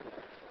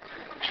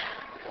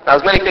Now,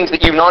 there's many things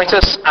that unite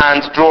us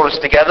and draw us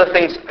together,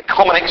 things, a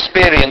common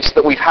experience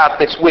that we've had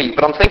this week.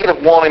 But I'm thinking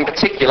of one in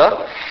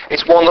particular.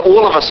 It's one that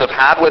all of us have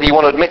had, whether you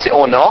want to admit it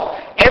or not.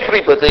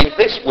 Everybody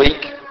this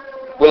week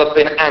will have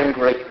been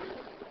angry.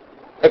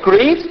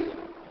 Agreed?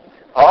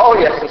 Oh,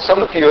 yes, and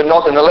some of you are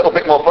nodding a little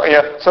bit more.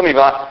 Some of you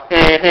are,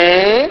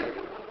 okay.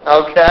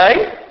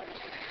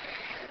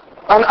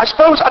 And I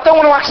suppose I don't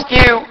want to ask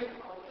you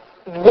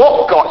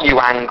what got you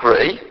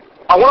angry.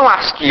 I want to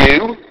ask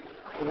you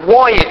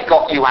why it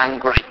got you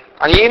angry.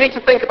 And you need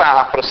to think about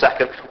that for a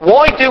second.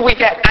 Why do we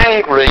get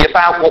angry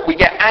about what we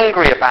get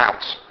angry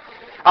about?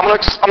 I'm going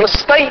to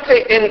state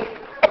it in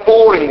a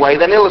boring way,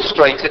 then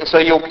illustrate it, and so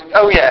you'll,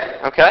 oh yeah,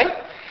 okay?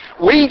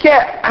 We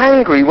get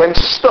angry when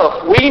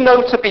stuff we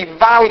know to be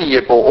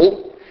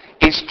valuable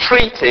is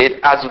treated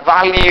as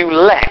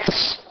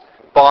valueless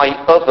by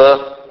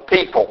other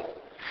people.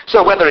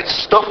 So whether it's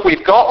stuff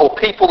we've got, or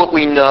people that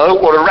we know,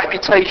 or a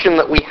reputation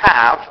that we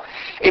have,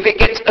 if it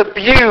gets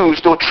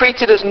abused or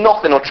treated as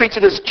nothing or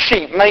treated as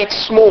cheap, made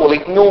small,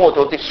 ignored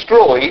or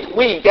destroyed,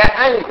 we get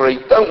angry,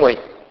 don't we?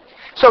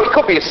 So it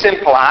could be as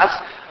simple as,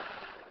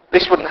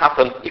 this wouldn't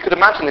happen. You could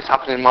imagine this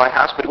happening in my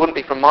house, but it wouldn't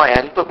be from my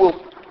end. But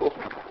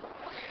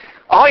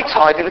I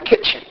tidy the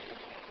kitchen.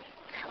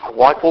 I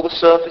wipe all the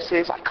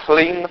surfaces, I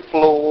clean the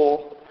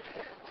floor.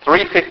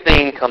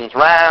 3:15 comes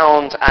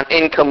round, and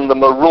in come the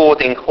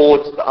marauding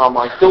hordes that are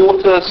my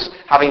daughters,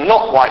 having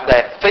not wiped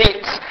their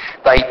feet.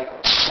 They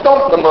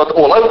stomp the mud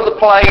all over the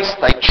place,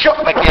 they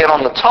chuck their gear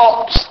on the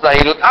tops, they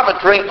have a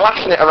drink,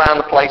 lashing it around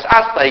the place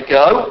as they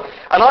go,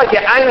 and I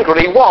get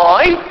angry.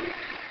 Why?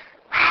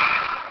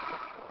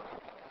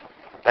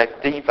 They've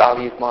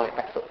devalued my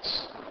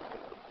efforts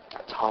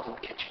at tidying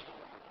the kitchen.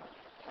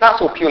 That's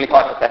all purely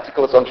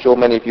hypothetical, as I'm sure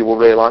many of you will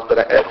realise.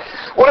 But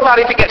what about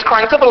if it gets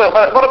cranked up a little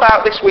bit? What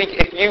about this week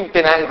if you've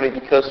been angry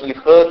because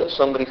you've heard that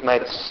somebody's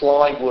made a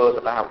sly word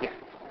about you?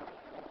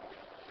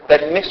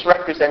 They've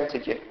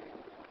misrepresented you.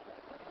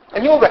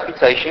 And your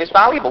reputation is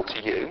valuable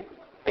to you.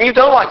 And you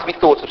don't like to be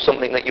thought of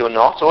something that you're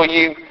not, or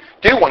you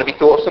do want to be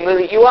thought of something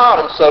that you are.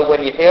 And so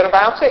when you hear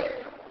about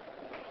it,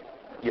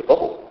 you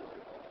bubble.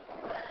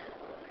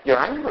 You're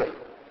angry.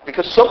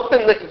 Because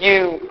something that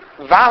you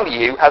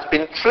value has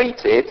been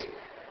treated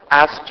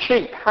as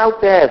cheap. How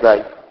dare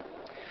they?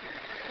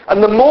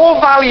 And the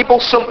more valuable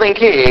something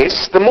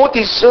is, the more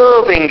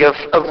deserving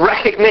of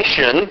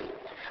recognition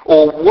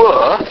or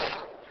worth,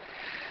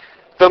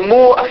 the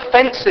more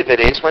offensive it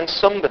is when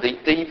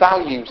somebody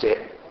devalues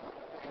it.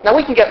 Now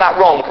we can get that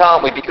wrong,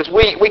 can't we? Because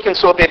we can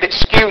sort of be a bit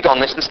skewed on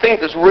this. There's things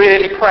that's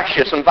really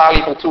precious and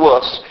valuable to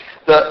us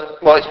that,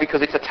 well, it's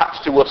because it's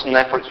attached to us and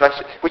therefore it's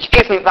precious, which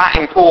isn't that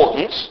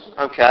important,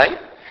 okay?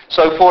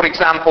 So, for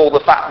example, the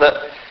fact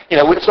that,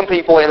 with some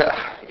people,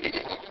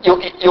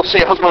 you'll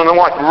see a husband and a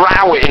wife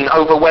rowing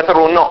over whether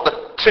or not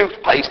the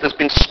toothpaste has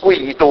been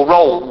squeezed or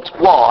rolled.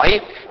 Why?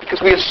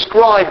 Because we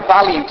ascribe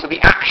value to the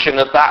action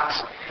of that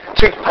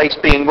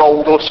toothpaste being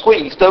rolled or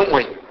squeezed, don't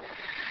we?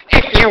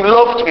 If you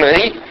loved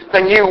me,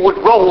 then you would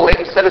roll it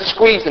instead of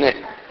squeezing it.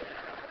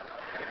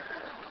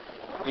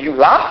 You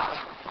laugh?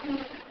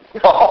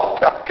 Oh,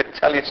 I can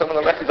tell you some of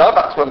the messages I've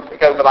had to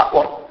unpick over that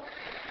one.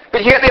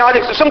 But you get the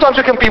idea. So sometimes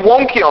we can be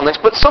wonky on this,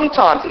 but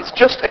sometimes it's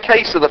just a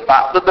case of the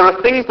fact that there are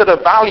things that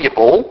are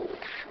valuable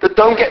that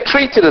don't get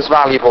treated as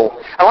valuable.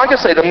 And like I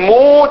say, the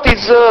more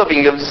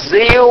deserving of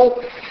zeal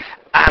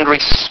and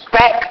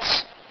respect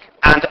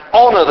and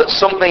honour that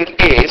something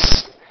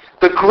is,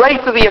 the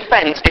greater the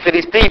offence if it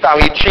is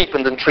devalued,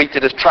 cheapened and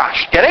treated as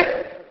trash. Get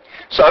it?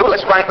 So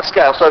let's rank the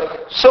scale.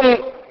 So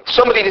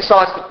somebody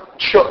decides to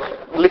chuck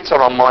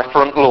litter on my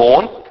front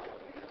lawn.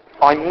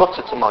 I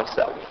mutter to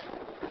myself.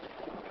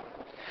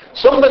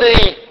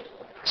 Somebody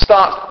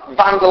starts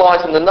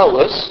vandalising the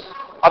Noahs.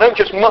 I don't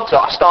just mutter,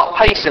 I start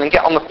pacing and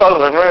get on the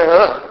phone and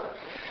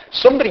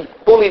somebody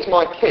bullies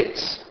my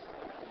kids.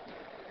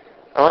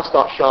 And I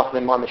start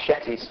sharpening my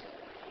machetes.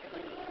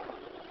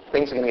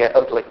 Things are going to get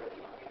ugly.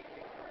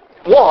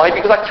 Why?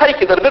 Because I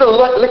take it that a bit of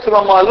litter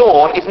on my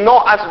lawn is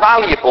not as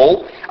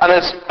valuable and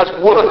as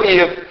worthy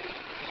of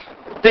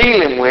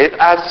dealing with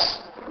as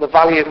the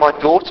value of my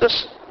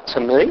daughters to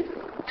me.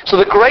 So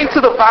the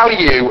greater the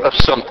value of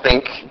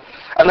something,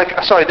 and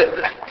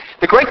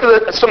the greater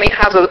that something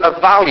has a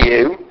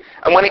value,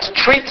 and when it's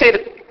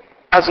treated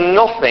as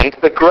nothing,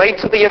 the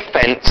greater the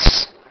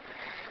offence.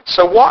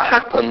 So what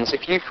happens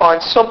if you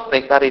find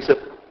something that is of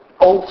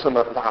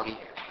ultimate value,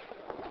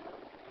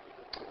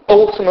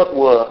 ultimate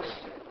worth,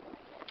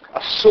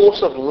 a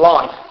source of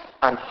life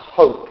and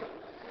hope,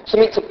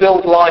 something to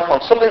build life on,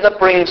 something that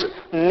brings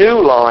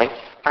new life,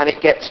 and it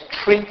gets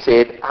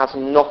treated as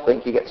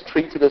nothing, it gets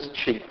treated as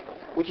cheap?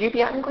 Would you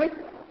be angry?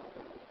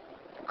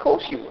 Of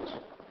course you would.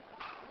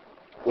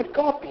 Would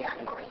God be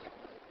angry?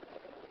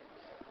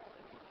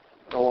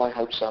 Oh, I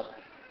hope so.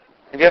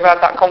 Have you ever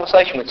had that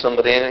conversation with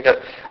somebody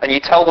and you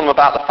tell them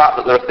about the fact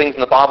that there are things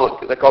in the Bible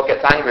that God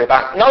gets angry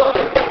about? No!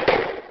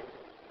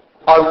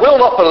 I will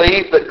not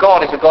believe that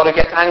God is a God who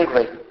gets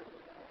angry.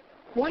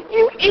 What,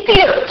 you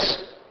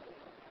idiots!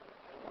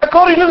 A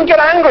God who doesn't get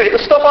angry at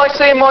the stuff I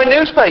see in my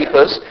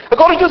newspapers. A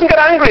God who doesn't get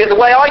angry at the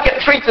way I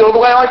get treated or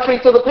the way I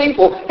treat other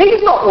people.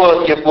 He's not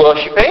worthy of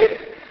worshipping.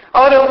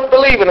 I don't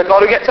believe in a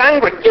God who gets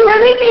angry. You're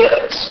an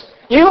idiot.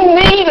 You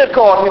need a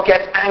God who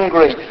gets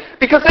angry.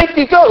 Because if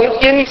you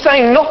don't, then he's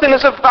saying nothing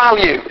is of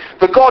value.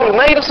 The God who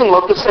made us and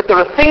loved us said there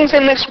are things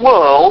in this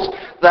world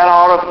that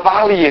are of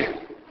value.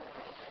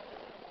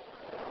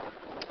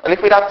 And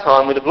if we'd had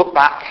time, we'd have looked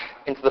back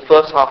into the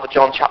first half of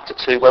John chapter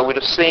 2, where we'd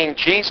have seen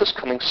Jesus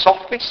coming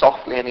softly,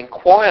 softly, and in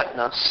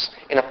quietness,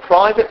 in a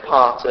private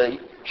party,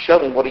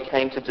 showing what he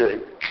came to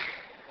do,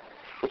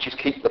 which is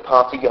keep the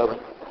party going.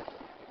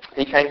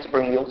 He came to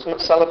bring the ultimate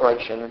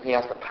celebration, and he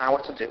has the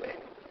power to do it.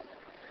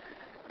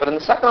 But in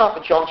the second half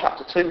of John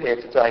chapter 2 here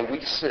today, we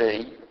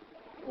see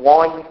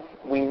why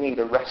we need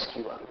a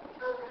rescuer.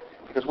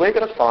 Because we're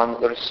going to find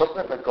that there is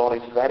something that God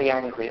is very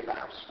angry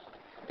about.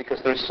 Because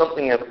there is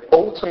something of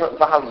ultimate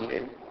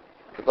value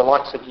that the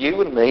likes of you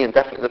and me, and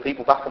definitely the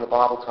people back in the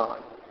Bible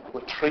time,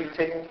 were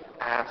treating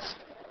as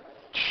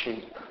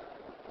sheep.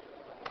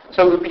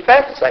 So it would be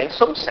fair to say, in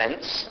some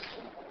sense,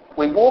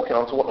 we're walking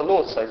onto what the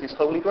Lord says is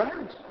holy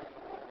ground.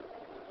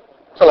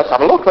 So let's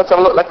have a look.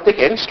 Let's dig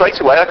in straight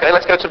away. Okay,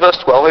 let's go to verse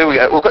 12. Here we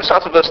go. We'll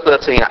start at verse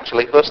 13,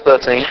 actually. Verse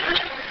 13.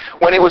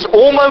 When it was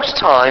almost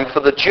time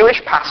for the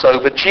Jewish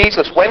Passover,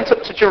 Jesus went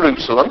up to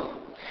Jerusalem.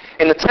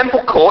 In the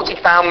temple court,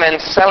 he found men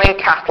selling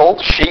cattle,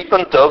 sheep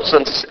and doves,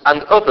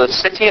 and others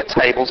sitting at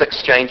tables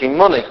exchanging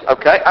money.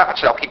 Okay,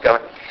 actually, I'll keep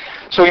going.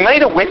 So he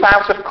made a whip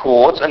out of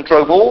cords and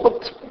drove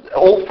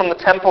all from the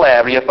temple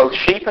area, both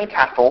sheep and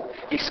cattle.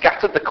 He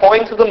scattered the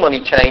coins of the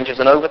money changers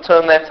and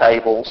overturned their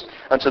tables.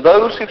 And to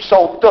those who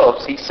sold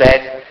doves, he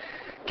said,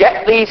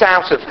 "Get these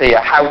out of here.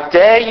 How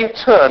dare you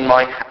turn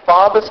my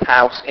Father's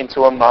house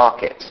into a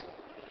market?"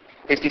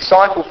 His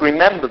disciples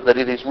remembered that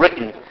it is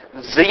written,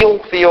 "Zeal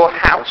for your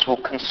house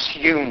will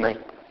consume me."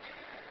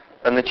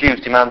 And the Jews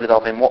demanded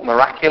of him, "What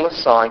miraculous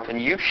sign can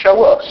you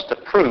show us to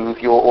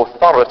prove your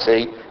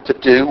authority to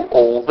do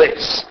all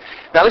this?"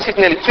 Now this is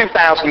nearly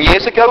 2,000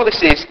 years ago.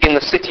 This is in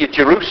the city of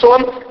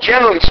Jerusalem.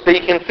 Generally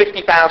speaking,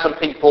 50,000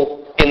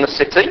 people in the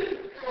city.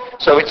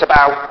 So it's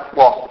about,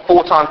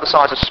 4 times the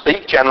size of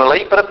Speke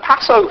generally. But at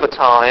Passover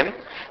time,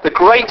 the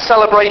great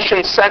celebration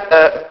in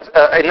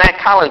their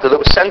calendar that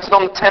was centered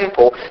on the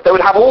temple, they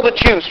would have all the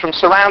Jews from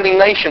surrounding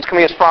nations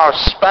coming as far as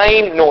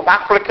Spain, North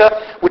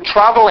Africa, would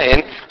travel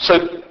in. So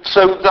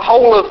the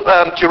whole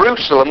of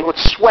Jerusalem would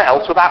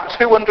swell to about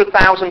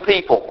 200,000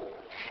 people.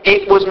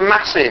 It was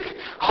massive.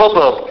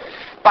 Hubbub.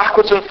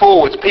 Backwards and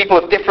forwards, people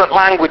of different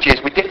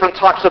languages, with different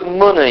types of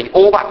money,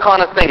 all that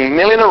kind of thing,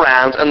 milling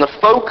around, and the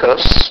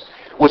focus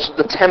was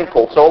the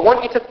temple. So I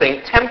want you to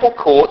think, temple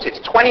courts, it's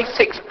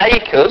 26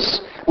 acres,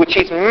 which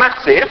is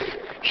massive,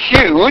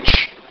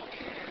 huge,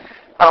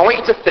 and I want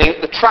you to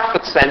think the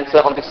Trafford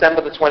Centre on December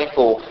the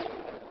 24th,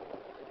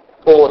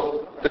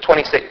 or the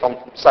 26th on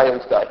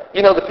Sales Day.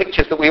 You know the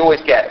pictures that we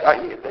always get.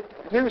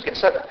 We always get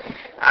so...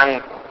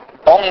 And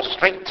Bond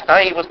Street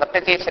today was the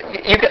busiest.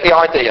 You get the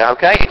idea,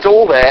 okay? It's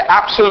all there,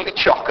 absolutely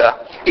chocker.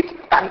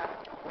 And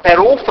they're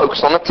all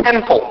focused on the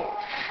temple.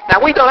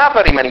 Now, we don't have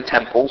very many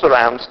temples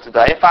around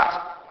today. In fact,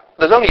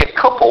 there's only a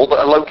couple that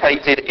are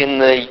located in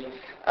the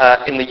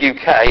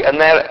UK,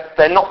 and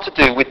they're not to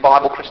do with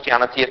Bible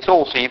Christianity at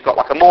all. So you've got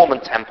like a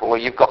Mormon temple, or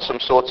you've got some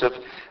sort of,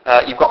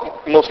 you've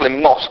got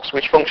Muslim mosques,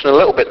 which function a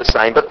little bit the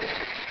same. But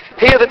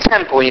here the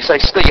temple, and you say,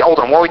 "Steve, hold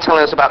on, what are we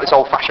telling us about this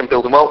old-fashioned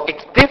building?" Well,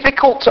 it's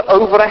difficult to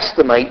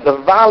overestimate the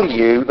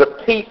value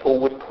that people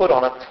would put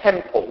on a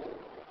temple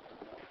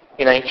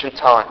in ancient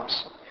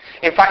times.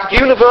 In fact,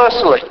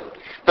 universally,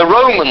 the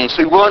Romans,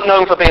 who weren't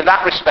known for being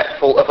that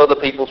respectful of other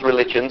people's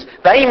religions,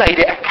 they made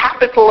it a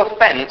capital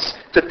offence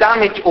to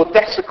damage or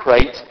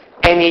desecrate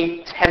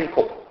any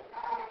temple.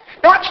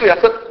 Now, actually, I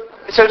thought,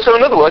 so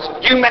in other words,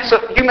 you mess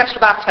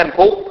with our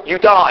temple, you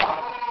die.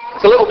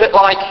 It's a little bit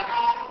like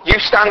you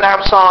stand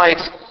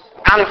outside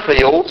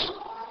Anfield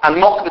and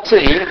mock the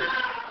team,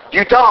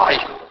 you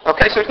die.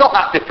 Okay, so it's not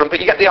that different,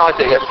 but you get the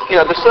idea. You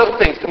know, there's certain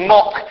things to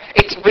mock.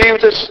 It's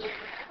viewed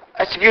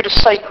as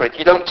sacred.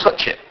 You don't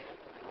touch it.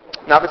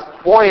 Now,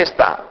 why is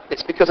that?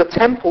 It's because a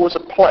temple was a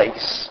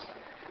place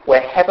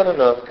where heaven and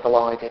earth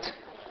collided.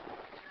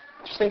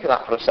 Just think of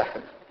that for a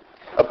second.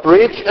 A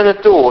bridge and a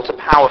door to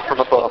power from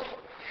above.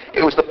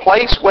 It was the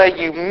place where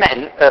you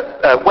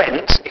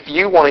went if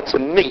you wanted to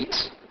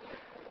meet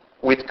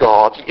with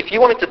God. If you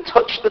wanted to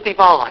touch the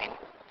divine,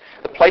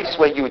 the place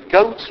where you would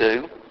go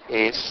to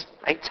is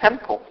a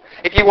temple.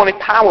 If you wanted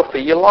power for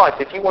your life,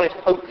 if you wanted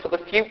hope for the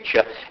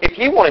future, if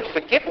you wanted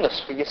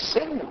forgiveness for your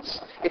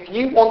sins, if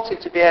you wanted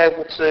to be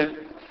able to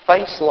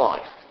face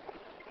life,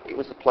 it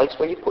was the place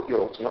where you put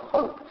your ultimate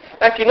hope.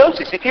 Now, if you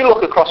notice, if you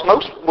look across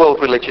most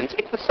world religions,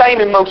 it's the same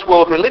in most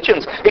world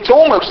religions. It's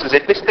almost as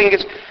if this thing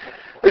is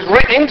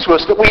written into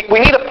us that we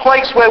need a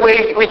place where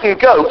we can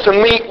go to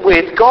meet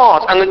with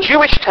God. And the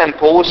Jewish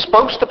temple was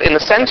supposed to be in the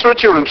centre of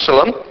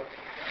Jerusalem,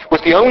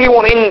 was the only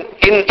one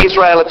in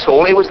Israel at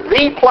all. It was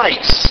the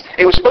place.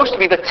 It was supposed to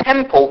be the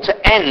temple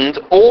to end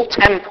all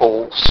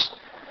temples.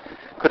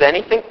 Could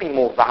anything be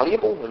more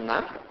valuable than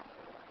that?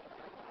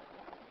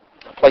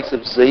 place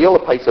of zeal,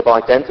 a place of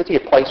identity, a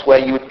place where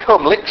you would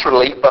come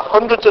literally for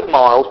hundreds of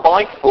miles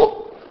by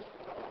foot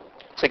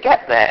to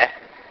get there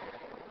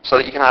so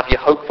that you can have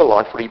your hope for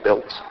life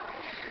rebuilt.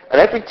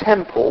 And at every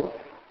temple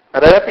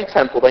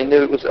they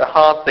knew it was a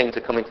hard thing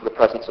to come into the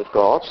presence of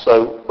God.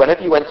 So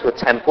whenever you went to a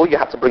temple, you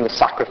had to bring a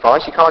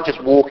sacrifice. You can't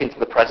just walk into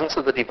the presence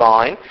of the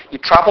divine. You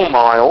travel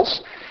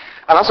miles.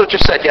 And as I've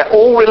just said,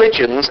 all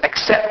religions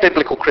except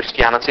biblical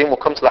Christianity, and we'll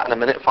come to that in a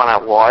minute and find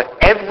out why,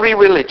 every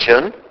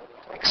religion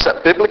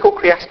except biblical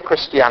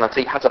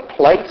Christianity has a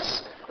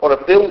place or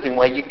a building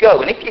where you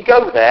go. And if you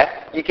go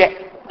there, you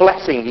get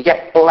blessing, you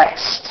get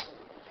blessed.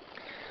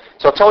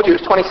 So I told you it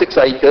was 26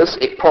 acres.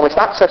 It promised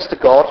access to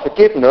God,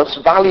 forgiveness,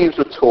 values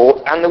were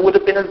taught, and there would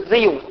have been a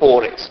zeal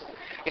for it.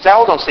 You say,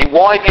 hold on, Steve,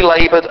 why have you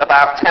laboured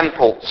about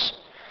temples?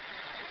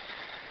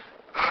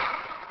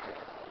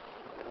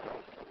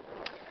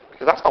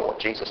 Because that's not what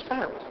Jesus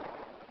found.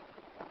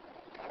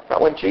 But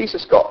when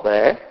Jesus got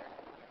there,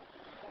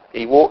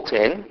 he walked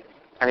in,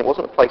 and it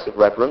wasn't a place of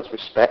reverence,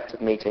 respect, of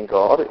meeting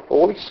God.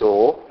 All he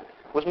saw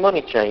was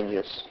money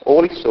changers.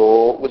 All he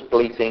saw was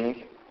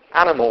bleating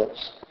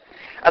animals.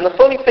 And the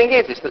funny thing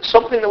is that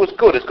something that was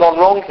good has gone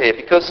wrong here,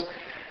 because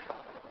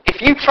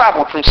if you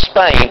travelled from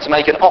Spain to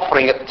make an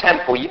offering at the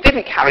temple, you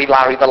didn't carry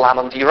Larry the lamb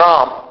under your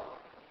arm.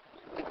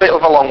 A bit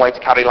of a long way to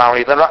carry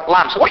Larry the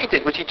lamb. So what you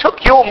did was you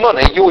took your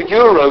money, your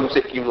euros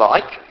if you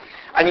like,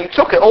 and you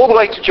took it all the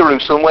way to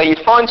Jerusalem, where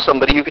you'd find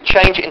somebody who could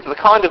change it into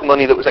the kind of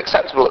money that was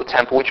acceptable at the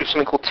temple, which was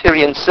something called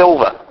Tyrian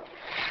silver.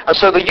 And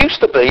so there used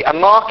to be a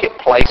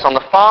marketplace on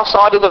the far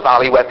side of the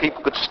valley where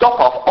people could stop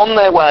off on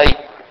their way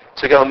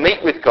to go and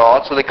meet with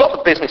God, so they got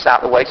the business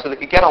out of the way so they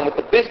could get on with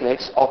the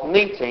business of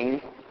meeting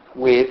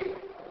with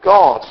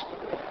God.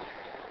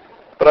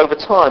 But over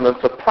time, and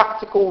for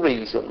practical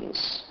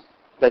reasons,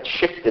 they'd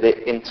shifted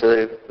it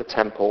into the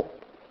temple.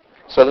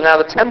 So now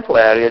the temple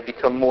area had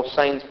become more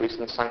Sainsbury's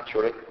than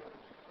Sanctuary.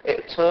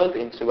 It had turned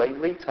into a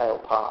retail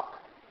park.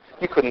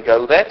 You couldn't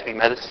go there to be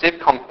meditative,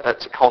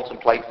 to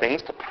contemplate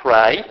things, to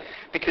pray,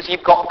 because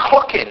you've got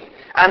clucking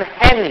and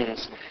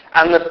hens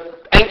and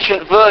the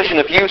ancient version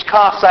of used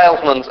car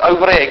salesmen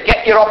over here.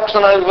 Get your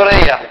oxen over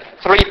here.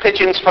 3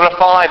 pigeons for a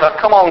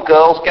 £5. Come on,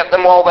 girls, get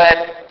them while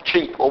they're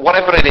cheap, or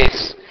whatever it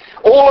is.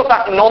 All of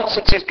that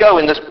nonsense is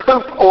going. There's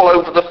poop all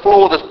over the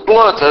floor. There's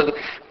blood and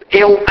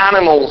ill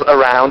animals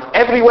around.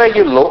 Everywhere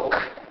you look,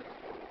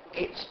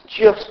 it's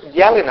just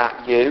yelling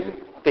at you,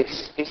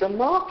 this is a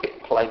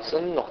marketplace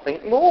and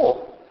nothing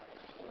more.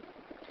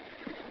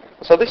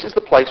 So this is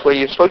the place where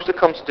you're supposed to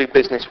come to do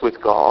business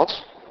with God.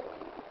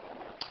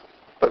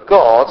 But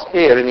God,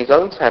 here in his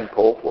own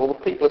temple, well, the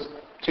people are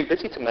too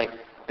busy to make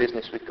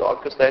business with God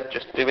because they're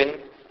just doing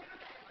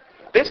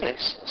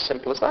business.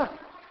 Simple as that.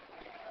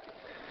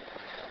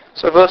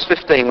 So verse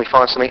 15, we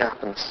find something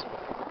happens.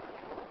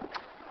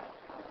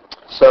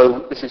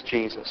 So this is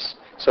Jesus.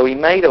 So he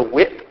made a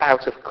whip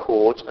out of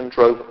cords and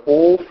drove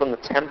all from the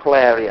temple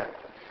area,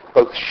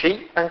 both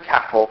sheep and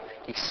cattle.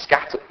 He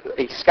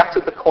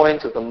scattered the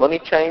coins of the money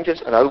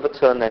changers and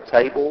overturned their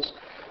tables.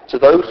 To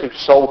those who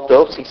sold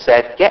doves, he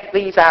said, "Get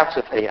these out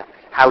of here.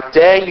 How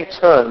dare you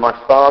turn my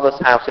Father's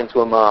house into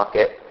a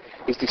market?"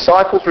 His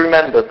disciples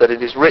remembered that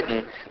it is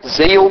written,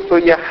 "Zeal for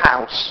your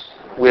house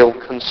will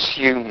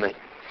consume me."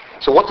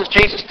 So what does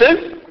Jesus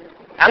do?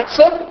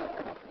 Answer?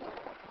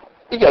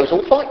 He goes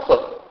all Fight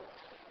Club.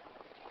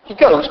 He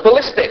goes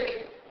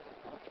ballistic.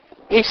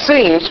 He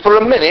seems for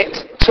a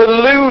minute to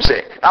lose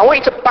it. I want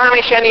you to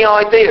banish any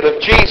idea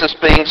of Jesus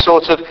being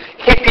sort of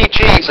hippie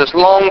Jesus,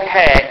 long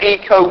hair,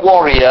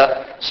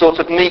 eco-warrior, sort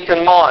of meek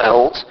and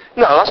mild.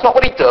 No, that's not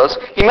what he does.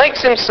 He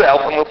makes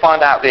himself, and we'll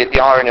find out the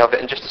irony of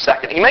it in just a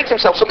second, he makes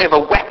himself something of a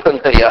weapon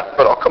here,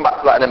 but I'll come back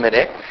to that in a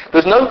minute.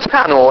 There's no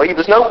tannoy,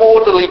 there's no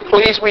orderly,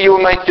 please will you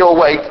make your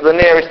way to the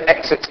nearest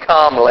exits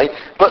calmly,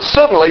 but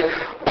suddenly,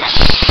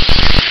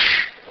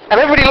 and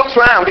everybody looks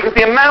around because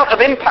the amount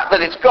of impact that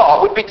it's got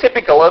would be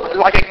typical of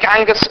like a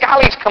gang of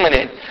scallies coming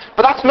in.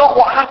 But that's not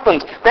what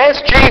happens.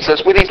 There's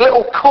Jesus with his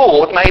little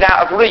cord made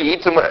out of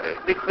reeds and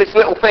this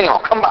little thing.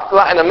 I'll come back to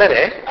that in a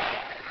minute.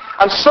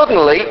 And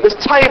suddenly, there's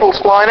tables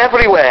flying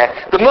everywhere.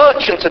 The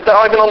merchants are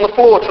diving on the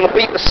floor trying to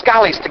beat the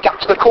scallies to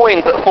catch the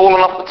coins that have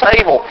fallen off the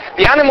table.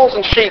 The animals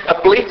and sheep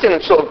are bleating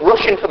and sort of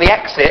rushing for the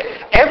exit.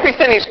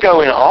 Everything is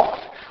going off.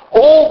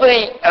 All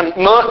the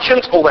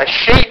merchants, all their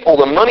sheep, all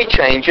the money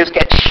changers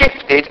get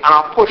shifted and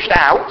are pushed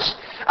out.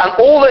 And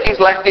all that is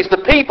left is the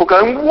people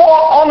going, what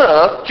on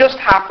earth just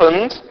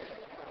happened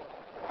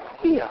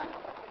here?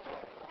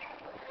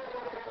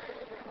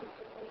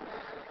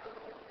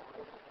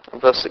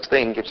 And verse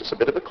 16 gives us a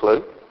bit of a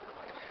clue.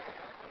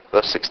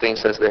 Verse 16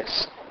 says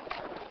this.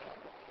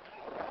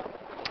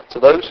 To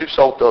those who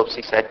sold doves,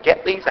 he said,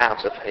 "Get these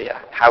out of here.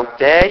 How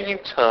dare you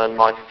turn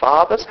my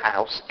Father's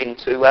house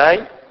into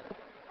a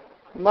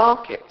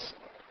market?"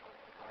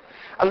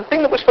 And the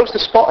thing that we're supposed to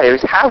spot here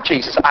is how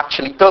Jesus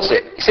actually does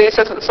it. You see, it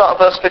says at the start of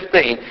verse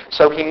 15,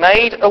 so he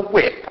made a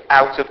whip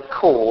out of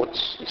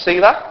cords. You see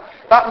that?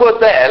 That word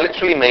there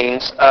literally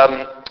means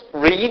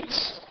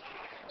reeds.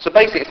 So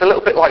basically it's a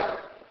little bit like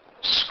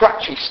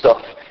scratchy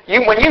stuff.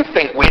 When you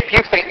think whip, you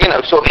think,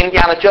 sort of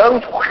Indiana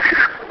Jones.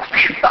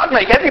 That'd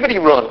make everybody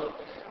run.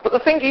 But the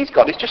thing he's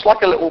got is just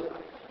like a little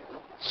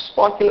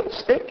spiky little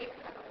stick.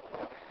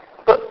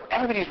 But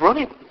everybody's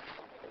running.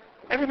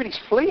 Everybody's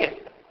fleeing.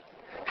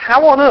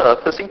 How on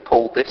earth has he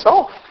pulled this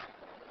off?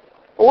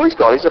 All he's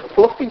got is a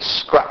fluffy,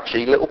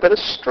 scratchy little bit of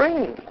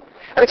string.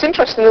 And it's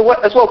interesting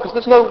as well because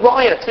there's no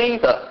riot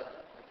either.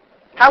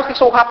 How's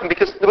this all happened?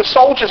 Because there were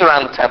soldiers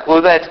around the temple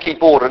who were there to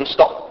keep order and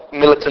stop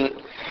militant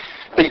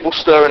people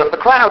stirring up the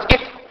crowd.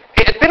 If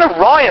it had been a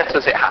riot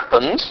as it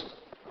happens,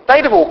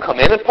 they'd have all come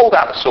in and pulled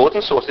out the swords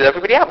and sorted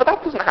everybody out, but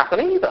that doesn't happen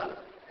either.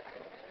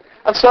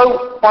 And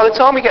so by the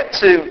time we get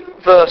to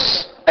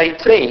verse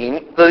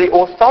 18, the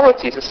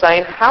authorities are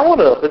saying, how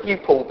on earth have you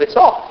pulled this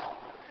off?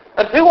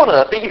 And who on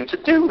earth are you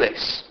to do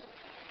this?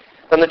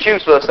 Then the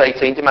Jews, verse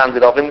 18,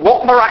 demanded of him,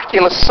 what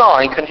miraculous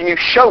sign can you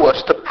show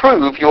us to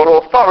prove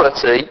your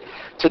authority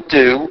to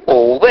do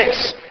all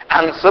this?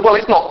 And so, well,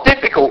 it's not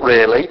difficult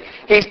really.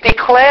 He's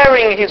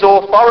declaring his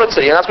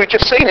authority, and as we've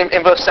just seen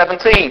in verse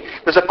 17,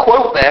 there's a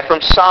quote there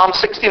from Psalm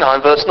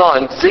 69, verse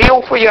 9,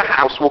 zeal for your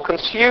house will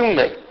consume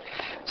me.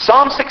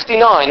 Psalm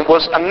 69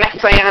 was a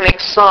messianic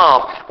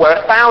psalm where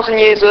 1,000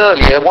 years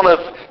earlier, one of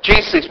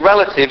Jesus'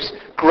 relatives,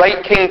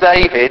 great King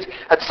David,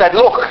 had said,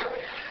 look,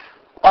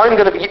 I'm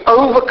going to be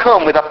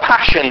overcome with a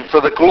passion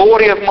for the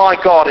glory of my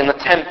God in the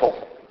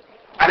temple.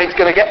 And it's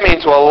going to get me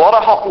into a lot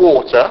of hot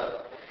water.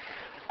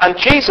 And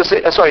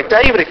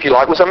David, if you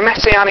like, was a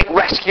messianic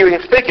rescuing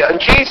figure. And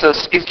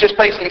Jesus is just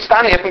basically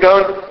standing up and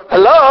going,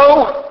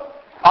 hello,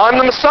 I'm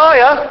the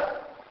Messiah.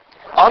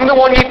 I'm the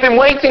one you've been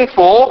waiting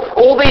for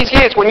all these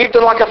years when you've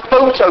done like a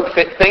photo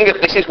fit thing.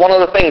 If this is one of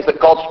the things that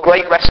God's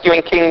great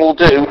rescuing king will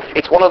do,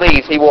 it's one of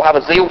these. He will have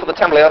a zeal for the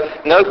temple.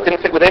 No,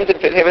 didn't fit with him,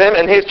 didn't fit with him.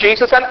 And here's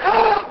Jesus and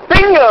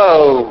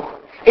bingo!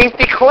 He's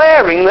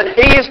declaring that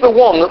he is the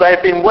one that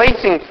they've been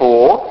waiting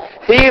for.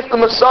 He is the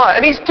Messiah.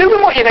 And he's doing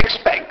what you'd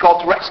expect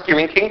God's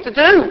rescuing king to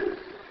do.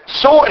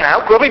 Sorting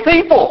out grubby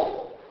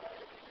people.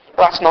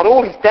 But that's not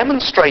all. He's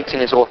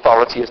demonstrating his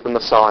authority as the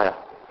Messiah.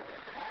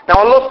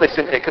 Now I love this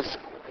in here because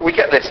we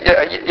get this. They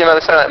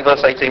say that in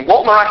verse 18.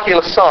 What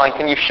miraculous sign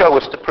can you show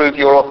us to prove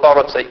your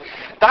authority?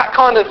 That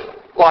kind of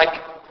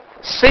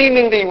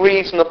seemingly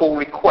reasonable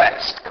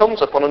request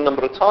comes up on a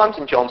number of times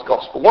in John's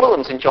Gospel. One of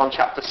them is in John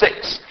chapter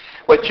 6,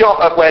 where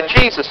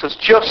Jesus has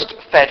just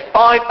fed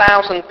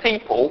 5,000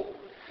 people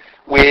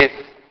with,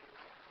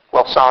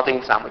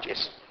 sardine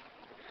sandwiches.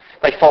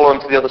 They follow him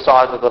to the other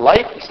side of the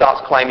lake. He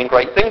starts claiming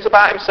great things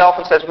about himself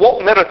and says,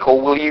 what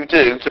miracle will you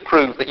do to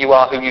prove that you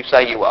are who you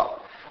say you are?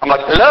 I'm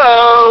like,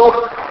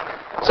 hello?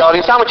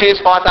 Sardine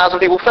sandwiches, 5,000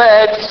 people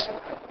fed.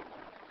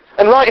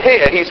 And right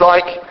here, he's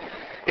like,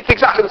 it's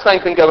exactly the same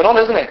thing going on,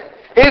 isn't it?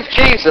 Here's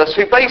Jesus,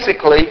 who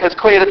basically has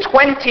cleared a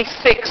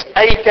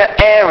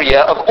 26-acre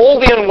area of all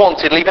the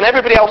unwanted, leaving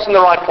everybody else in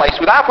the right place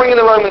without bringing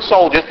the Roman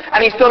soldiers,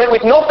 and he's done it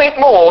with nothing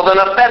more than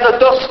a feather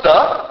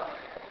duster.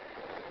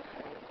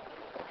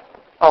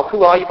 Oh,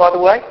 who are you, by the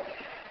way?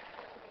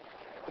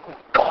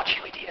 God,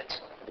 you idiot.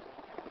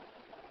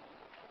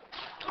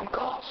 I'm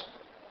God.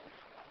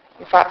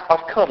 In fact,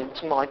 I've come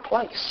to my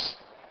place.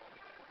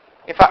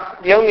 In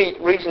fact, the only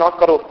reason I've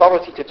got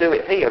authority to do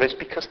it here is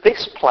because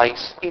this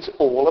place is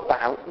all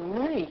about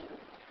me.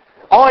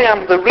 I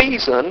am the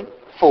reason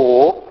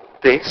for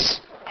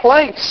this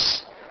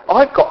place.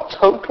 I've got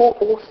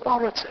total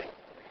authority.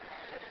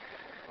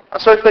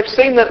 And so if they've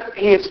seen that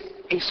he's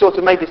sort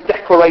of made this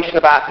declaration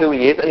about who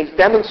he is and he's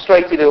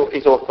demonstrated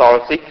his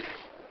authority,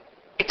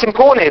 it's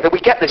important here that we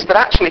get this, that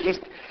actually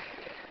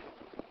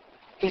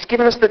he's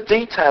given us the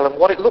detail of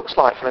what it looks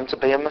like for him to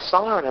be a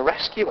Messiah and a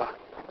rescuer.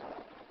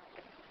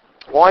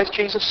 Why is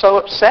Jesus so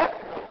upset?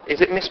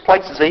 Is it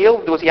misplaced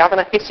zeal? Was he having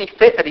a hissy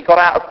fit? Had he got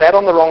out of bed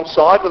on the wrong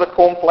side with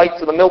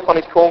the milk on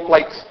his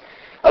cornflakes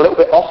a little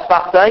bit off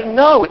that day?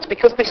 No, it's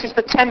because this is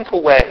the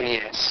temple where he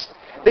is.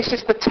 This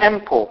is the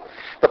temple.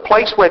 The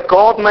place where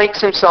God makes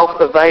himself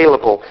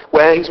available,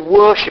 where his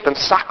worship and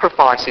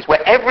sacrifices,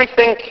 where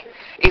everything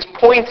is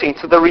pointing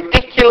to the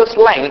ridiculous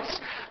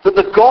lengths that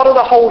the God of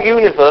the whole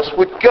universe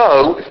would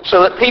go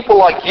so that people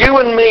like you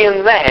and me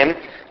and them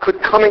could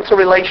come into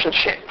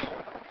relationship.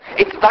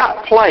 It's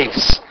that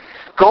place.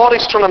 God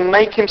is trying to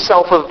make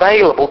himself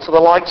available to the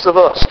likes of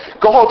us.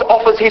 God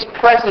offers his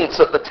presence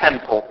at the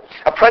temple,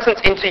 a presence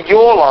into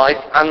your life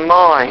and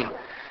mine,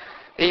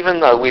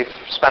 even though we've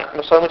spent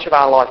so much of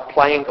our life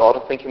playing God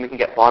and thinking we can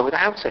get by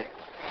without it.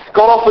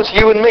 God offers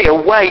you and me a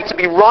way to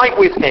be right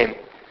with him,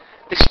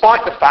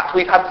 despite the fact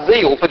we've had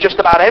zeal for just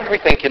about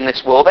everything in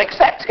this world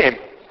except him.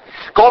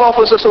 God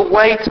offers us a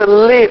way to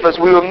live as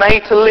we were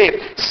made to live,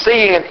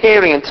 seeing and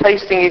hearing and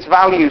tasting his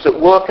values at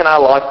work in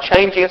our life,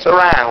 changing us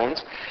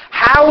around.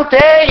 How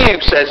dare you,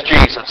 says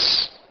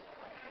Jesus.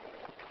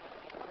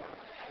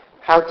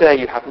 How dare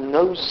you have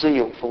no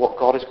zeal for what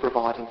God is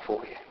providing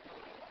for you?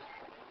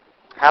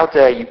 How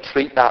dare you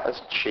treat that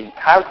as cheap?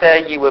 How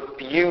dare you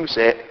abuse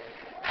it?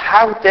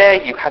 How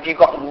dare you? Have you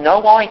got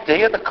no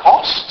idea the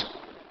cost?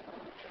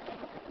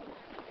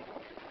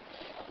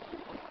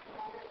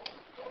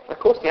 Of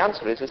course, the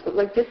answer is that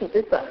they didn't,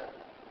 did they?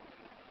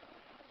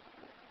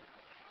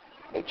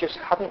 It just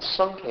hadn't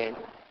sunk in.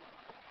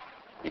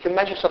 You can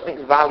measure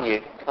something's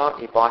value, can't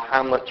you, by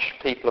how much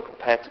people are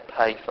prepared to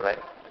pay for it.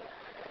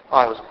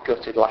 I was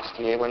gutted last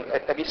year.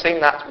 Have you seen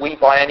that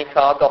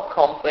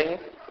WeBuyAnyCar.com thing?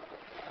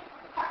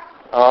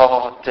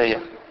 Oh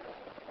dear.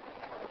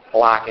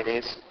 Black it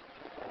is.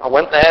 I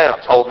went there, I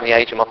told them the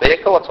age of my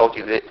vehicle, I told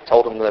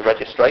them the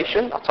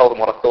registration, I told them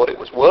what I thought it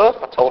was worth,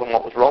 I told them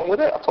what was wrong with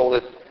it, I told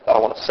them that I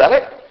want to sell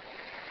it.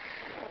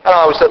 And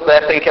I was up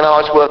there thinking,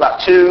 it's worth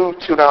about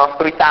 £2,500,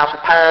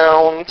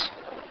 £3,000.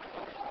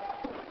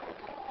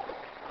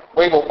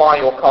 We will buy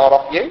your car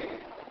off you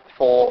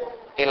for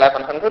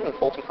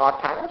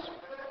 £1,145,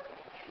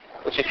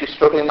 which if you're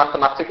struggling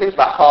mathematically is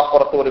about half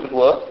what I thought it was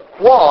worth.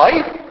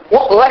 Why?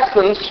 What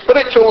lessons,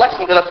 spiritual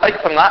lessons did I take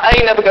from that?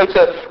 A, never go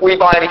to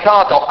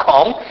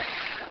WeBuyAnyCar.com,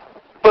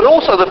 but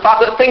also the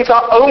fact that things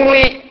are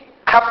only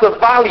have the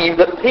value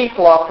that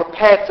people are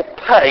prepared to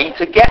pay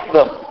to get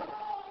them.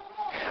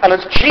 And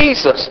as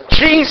Jesus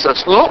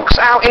looks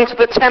out into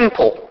the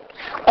temple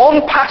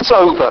on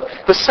Passover,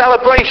 the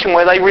celebration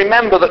where they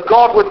remember that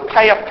God would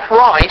pay a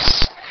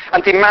price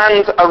and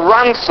demand a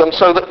ransom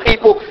so that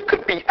people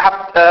could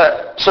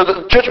so that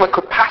the judgment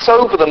could pass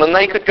over them and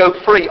they could go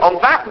free. On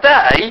that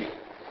day,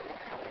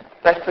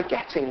 they're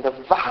forgetting the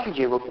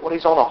value of what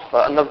is on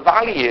offer and the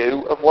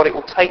value of what it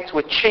will take to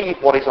achieve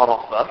what is on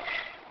offer.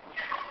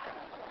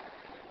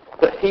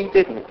 But he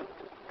didn't.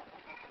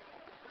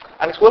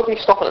 And it's worth me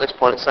stopping at this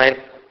point and saying,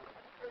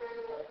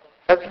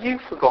 have you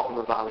forgotten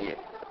the value?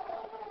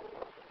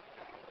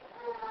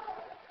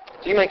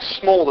 Do you make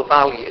small the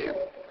value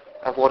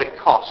of what it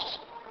costs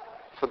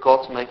for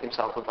God to make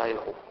himself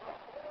available?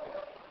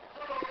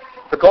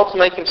 For God to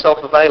make himself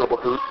available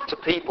to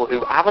people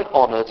who haven't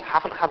honoured,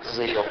 haven't had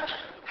zeal,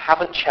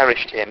 haven't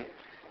cherished him,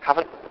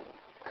 haven't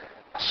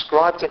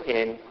ascribed to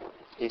him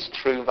his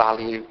true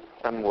value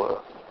and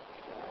worth.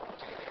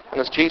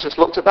 And as Jesus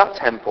looked at that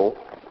temple,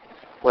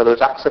 where there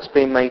was access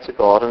being made to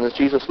God, and as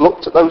Jesus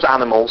looked at those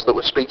animals that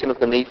were speaking of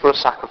the need for a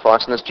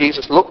sacrifice, and as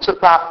Jesus looked at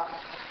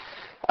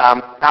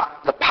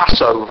the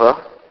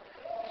Passover,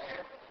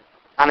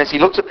 and as he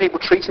looked at people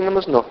treating them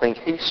as nothing,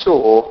 he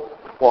saw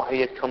what he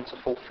had come to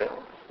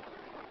fulfill.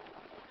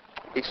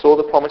 He saw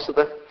the promise of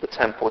the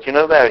temple. Do you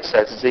know there it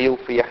says, zeal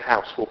for your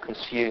house will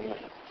consume me.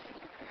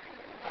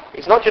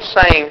 He's not just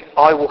saying,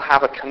 I will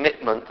have a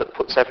commitment that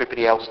puts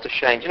everybody else to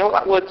shame. Do you know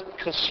what that word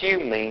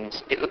consume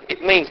means?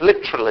 It means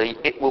literally,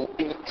 it will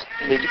eat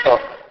me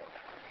up.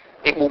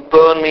 It will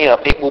burn me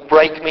up. It will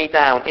break me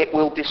down. It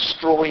will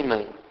destroy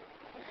me.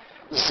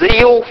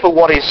 Zeal for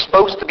what is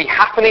supposed to be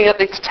happening at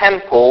this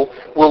temple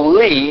will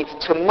lead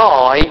to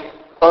my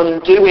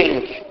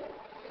undoing.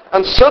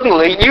 And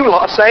suddenly you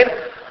lot are saying,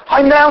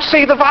 I now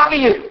see the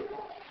value.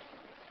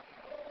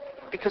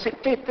 Because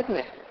it did, didn't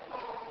it?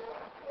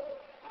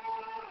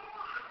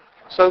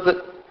 So that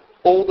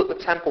all that the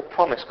temple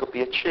promised could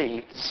be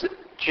achieved,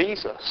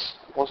 Jesus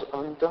was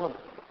undone.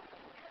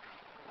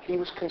 He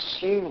was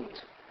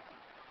consumed.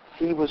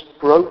 He was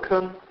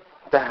broken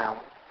down.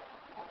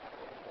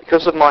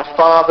 Because of my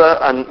Father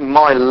and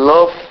my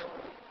love,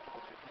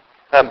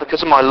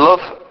 because of my love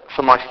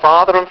for my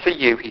Father and for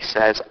you, he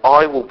says,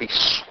 I will be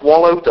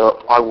swallowed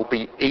up, I will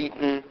be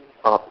eaten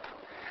up.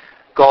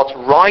 God's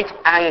right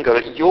anger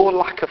at your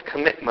lack of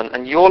commitment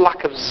and your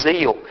lack of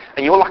zeal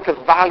and your lack of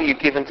value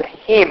given to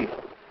him,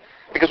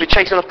 because we're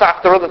chasing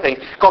after other things.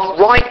 God's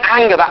right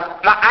anger,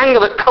 that anger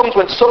that comes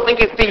when something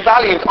is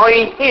devalued,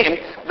 i.e. him,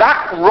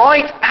 that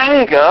right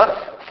anger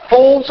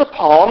falls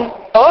upon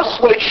us.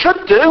 Well, it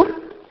should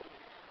do,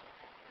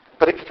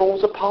 but it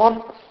falls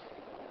upon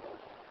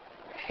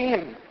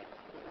him.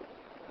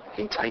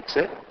 He takes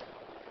it.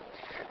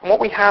 And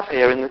what we have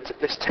here in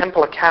this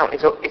temple account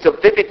is a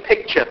vivid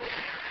picture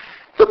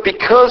that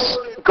because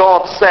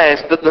God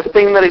says that the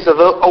thing that is of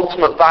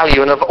ultimate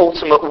value and of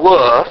ultimate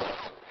worth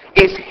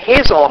is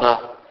his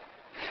honour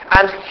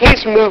and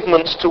his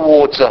movements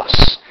towards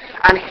us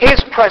and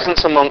his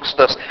presence amongst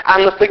us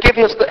and the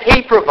forgiveness that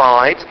he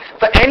provides,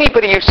 for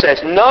anybody who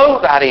says, no,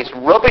 that is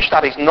rubbish,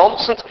 that is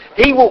nonsense,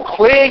 he will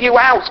clear you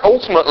out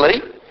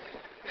ultimately.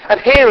 And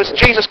here, as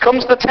Jesus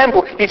comes to the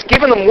temple, he's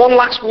given them one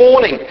last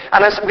warning.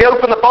 And as we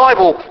open the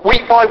Bible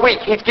week by week,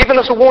 he's given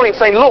us a warning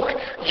saying, look,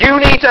 you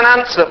need an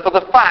answer for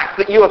the fact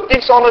that you have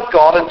dishonoured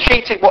God and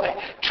treated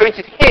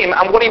him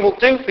and what he will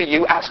do for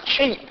you as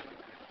cheap.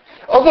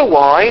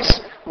 Otherwise,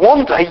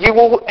 one day you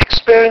will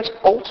experience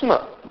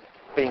ultimate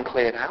being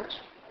cleared out.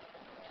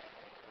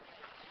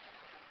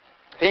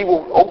 He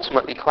will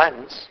ultimately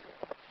cleanse.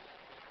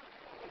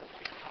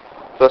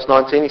 Verse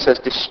 19, he says,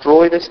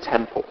 destroy this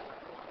temple.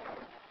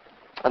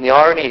 And the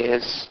irony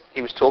is,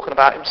 he was talking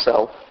about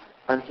himself,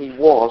 and he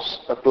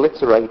was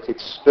obliterated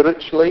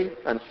spiritually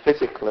and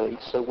physically,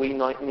 so we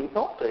need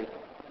not be.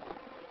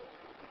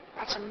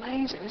 That's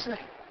amazing, isn't it?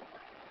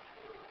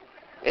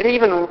 It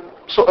even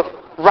sort of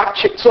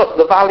ratchets up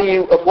the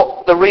value of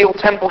what the real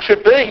temple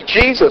should be,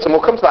 Jesus, and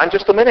we'll come to that in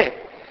just a minute.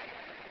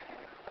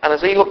 And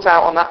as he looked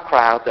out on that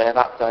crowd there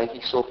that day,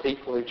 he saw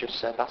people who just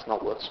said, that's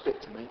not worth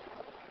spit to me.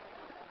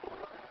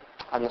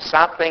 And the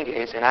sad thing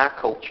is, in our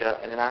culture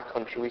and in our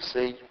country, we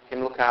see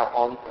him look out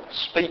on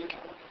speak.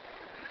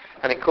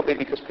 And it could be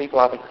because people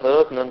haven't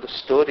heard and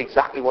understood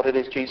exactly what it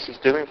is Jesus is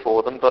doing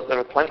for them, but there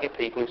are plenty of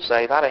people who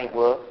say, that ain't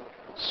worth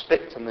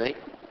spit to me.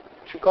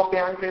 Should God be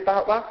angry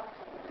about that?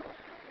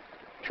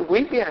 Should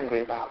we be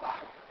angry about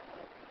that?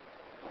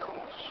 Of course.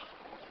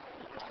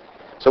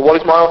 So what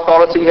is my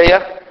authority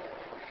here?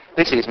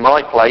 This is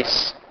my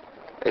place.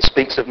 It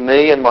speaks of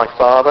me and my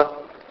Father,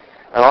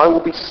 and I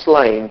will be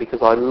slain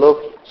because I love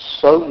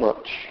so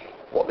much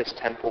what this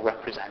temple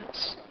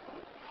represents.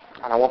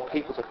 And I want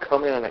people to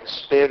come in and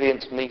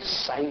experience me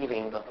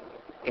saving them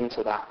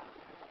into that.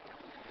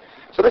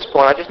 So at this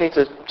point, I just need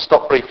to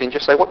stop briefly and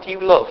just say, what do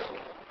you love?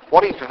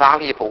 What is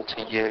valuable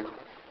to you?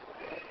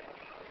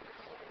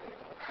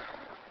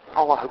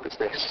 Oh, I hope it's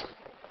this.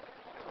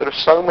 There are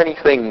so many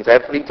things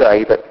every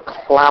day that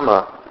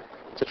clamour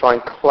to try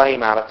and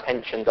claim our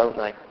attention, don't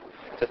they?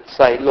 To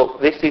say,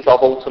 look, this is of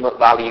ultimate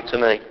value to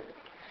me.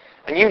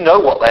 And you know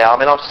what they are. I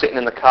mean, I was sitting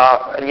in the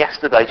car, and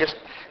yesterday, just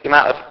the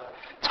amount of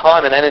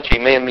time and energy,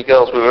 me and my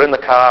girls, we were in the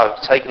car,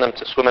 taking them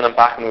to swimming and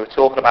back, and we were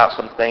talking about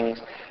some things.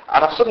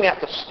 And I suddenly had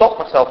to stop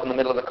myself in the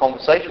middle of the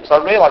conversation because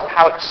I realised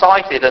how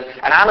excited and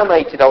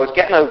animated I was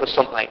getting over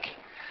something.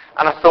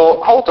 And I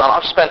thought, hold on,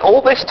 I've spent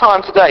all this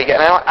time today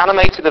getting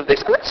animated of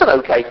this, and it's an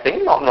okay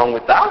thing, nothing wrong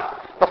with that.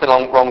 Nothing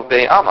wrong with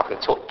being, I'm not going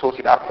to talk to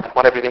you about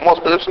what everything was,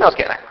 but there was something I was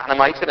getting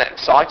animated and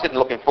excited and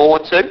looking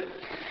forward to.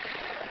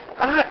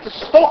 And I had to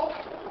stop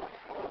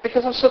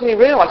because I suddenly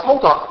realised,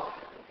 hold on,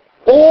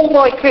 all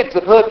my kids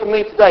have heard from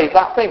me today is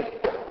that thing.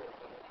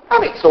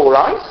 And it's all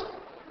right,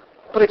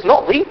 but it's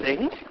not the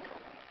thing.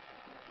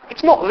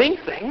 It's not the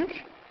thing.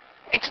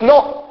 It's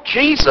not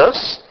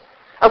Jesus.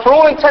 And for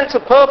all intents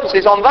and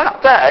purposes, on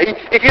that day,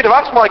 if you'd have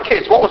asked my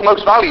kids what was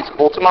most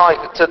valuable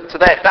to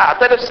their dad,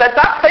 they'd have said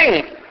that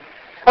thing.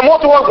 And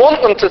what do I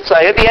want them to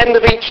say at the end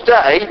of each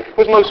day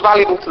was most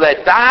valuable to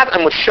their dad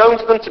and was shown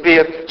to them to be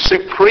of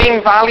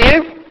supreme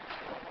value?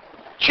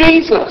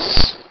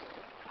 Jesus.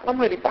 I'm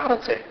really bad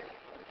at it.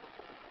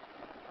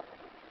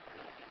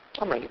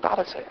 I'm really bad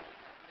at it.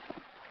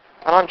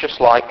 And I'm just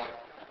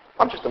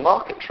a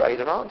market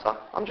trader, aren't I?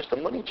 I'm just a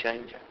money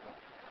changer.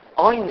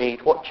 I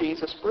need what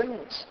Jesus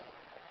brings.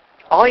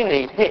 I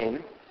need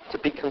him to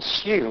be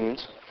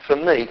consumed for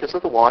me, because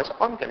otherwise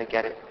I'm going to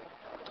get it.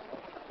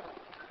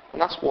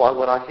 And that's why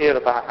when I hear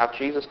about how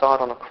Jesus died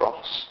on a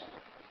cross,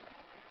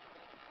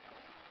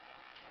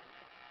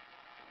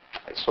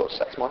 it sort of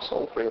sets my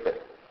soul free a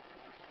bit.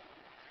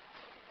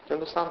 Do you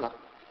understand that?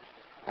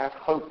 I have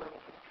hope.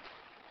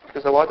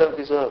 Because though I don't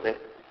deserve it,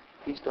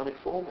 he's done it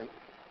for me.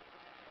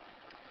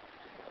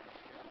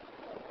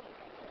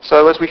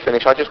 So as we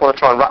finish, I just want to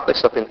try and wrap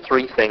this up in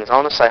three things. I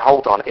want to say,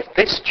 hold on, if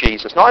this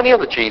Jesus, not any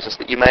other Jesus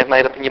that you may have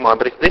made up in your mind,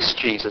 but if this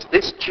Jesus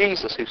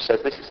who says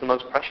this is the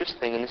most precious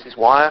thing and this is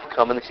why I've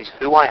come and this is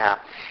who I am,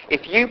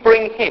 if you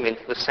bring him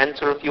into the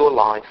centre of your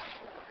life,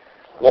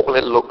 what will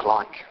it look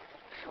like?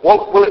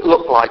 What will it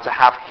look like to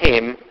have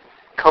him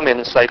come in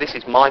and say, this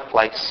is my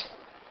place,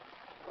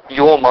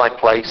 you're my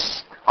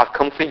place, I've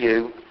come for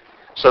you,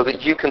 so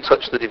that you can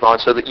touch the divine,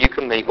 so that you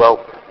can meet?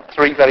 Well,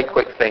 three very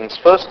quick things.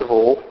 First of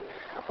all,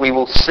 we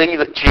will see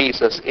that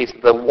Jesus is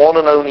the one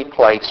and only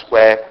place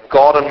where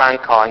God and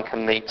mankind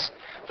can meet.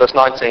 Verse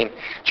 19,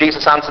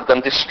 Jesus answered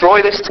them,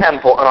 destroy this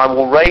temple and I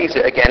will raise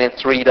it again in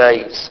 3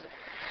 days.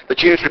 The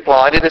Jews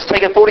replied, it has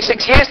taken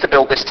 46 years to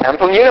build this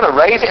temple and you're going to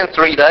raise it in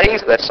 3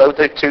 days? They're so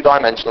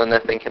two-dimensional in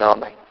their thinking,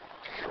 aren't they?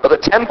 But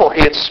the temple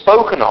he had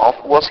spoken of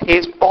was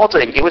his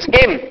body. It was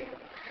him.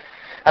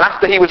 And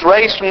after he was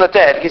raised from the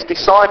dead, his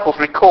disciples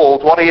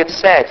recalled what he had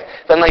said.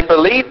 Then they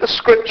believed the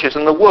scriptures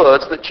and the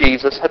words that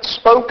Jesus had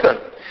spoken.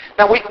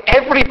 Now,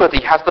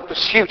 everybody has the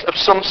pursuit of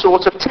some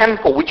sort of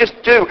temple. We just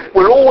do.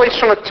 We're always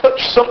trying to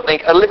touch something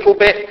a little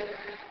bit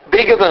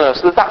bigger than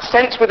us. There's that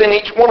sense within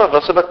each one of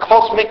us of a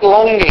cosmic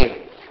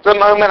longing. No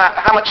matter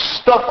how much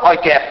stuff I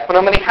get, or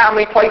no matter how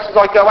many places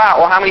I go out,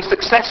 or how many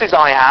successes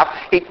I have,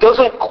 it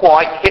doesn't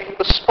quite hit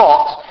the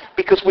spot,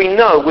 because we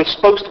know we're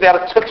supposed to be able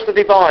to touch the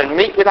divine,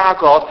 meet with our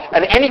God,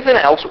 and anything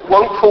else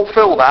won't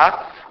fulfill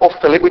that or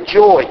fill it with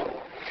joy.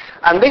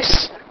 And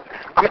this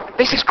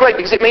is great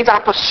because it means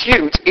our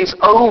pursuit is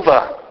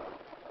over.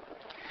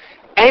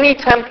 Any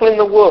temple in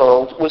the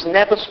world was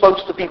never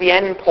supposed to be the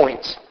end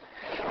point.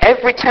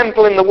 Every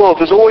temple in the world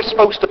was always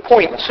supposed to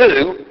point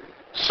to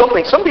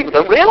something. Some people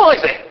don't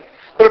realise it.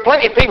 There are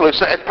plenty of people who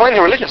say, plenty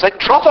of religions say,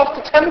 trot off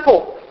the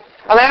temple.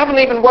 And they haven't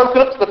even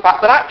woken up to the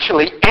fact that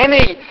actually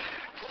any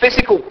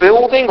physical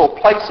building or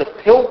place of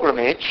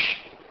pilgrimage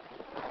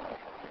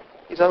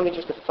is only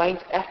just a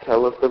faint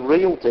echo of the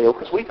real deal,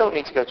 because we don't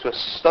need to go to a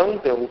stone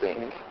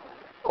building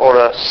or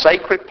a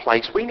sacred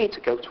place. We need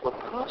to go to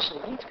a person.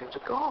 We need to go to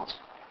God.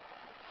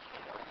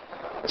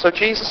 And so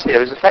Jesus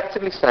here is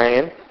effectively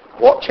saying,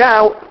 watch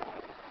out.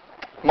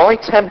 My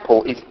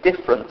temple is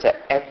different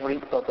to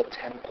every other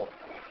temple.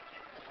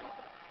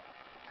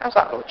 How's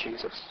that, Lord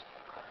Jesus?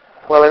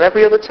 Well, in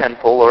every other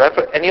temple or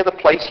any other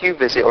place you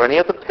visit or any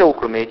other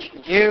pilgrimage,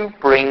 you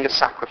bring a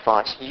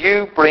sacrifice.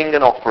 You bring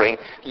an offering.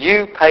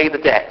 You pay the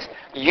debt.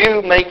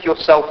 You make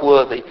yourself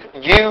worthy.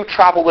 You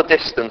travel the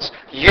distance.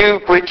 You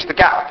bridge the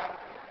gap.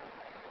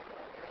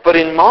 But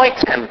in my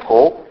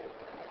temple,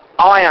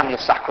 I am the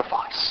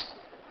sacrifice.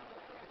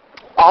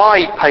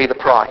 I pay the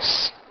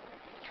price.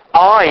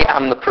 I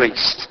am the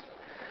priest.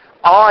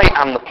 I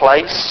am the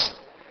place,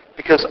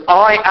 because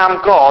I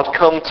am God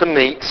come to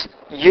meet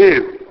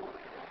you.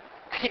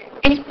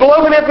 He's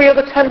blowing every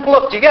other temple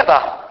up. Do you get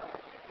that?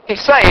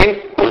 He's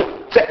saying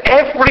to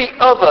every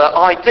other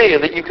idea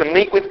that you can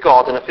meet with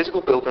God in a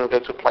physical building or go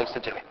to a place to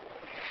do it.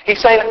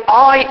 He's saying,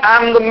 I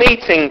am the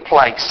meeting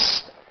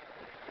place.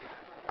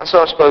 And so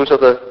I suppose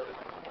other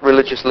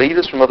religious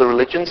leaders from other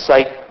religions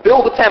say,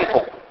 build a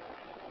temple.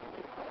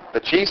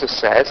 But Jesus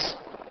says,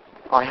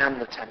 I am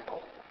the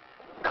temple.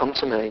 Come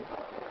to me.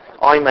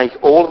 I make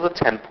all of the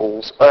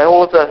temples,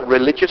 all of the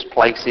religious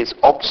places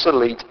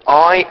obsolete.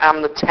 I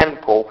am the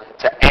temple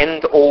to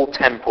end all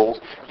temples.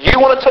 You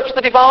want to touch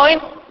the divine?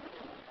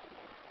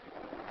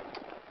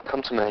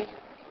 Come to me.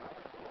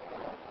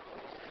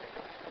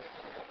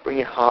 Bring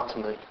your heart to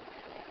me.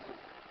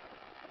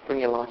 Bring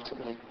your life to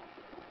me.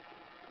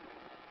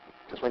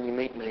 Because when you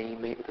meet me, you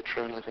meet with the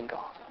true and living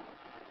God.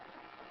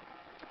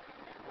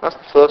 That's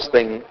the first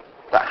thing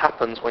that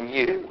happens when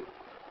you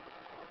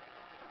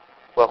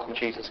welcome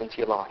Jesus into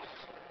your life.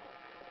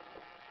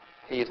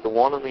 He is the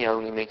one and the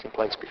only meeting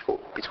place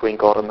between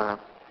God and man.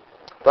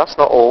 But that's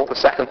not all. The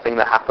second thing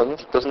that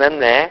happens doesn't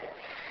end there.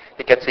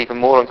 It gets even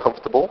more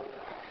uncomfortable.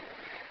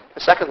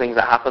 The second thing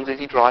that happens is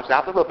he drives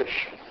out the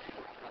rubbish.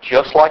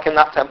 Just like in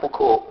that temple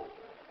court.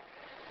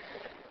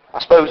 I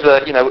suppose,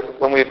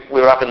 when we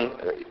were having,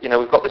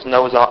 we've got this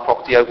Noah's Ark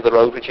property over the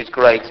road, which is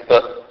great,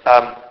 but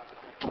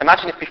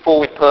imagine if before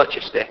we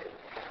purchased it,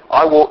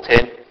 I walked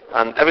in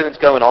and everything's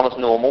going on as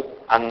normal,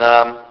 and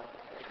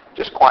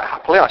just quite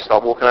happily I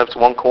start walking over to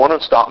one corner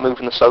and start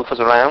moving the sofas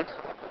around,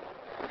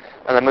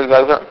 and then move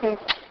over,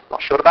 not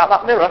sure about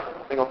that mirror,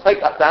 I think I'll take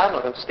that down,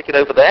 I'm going to stick it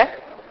over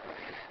there,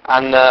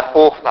 and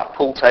off that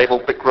pool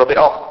table, rub it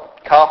off,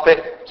 carpet,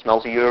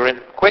 smells of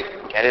urine, quick,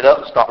 get it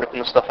up, start ripping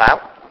the stuff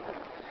out.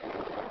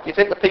 Do you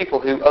think the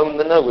people who owned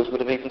the Noahs would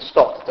have even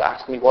stopped to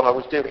ask me what I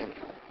was doing?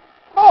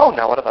 Oh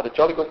no, I'd have had a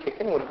jolly good kick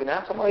in, it would have been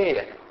out of my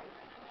ear.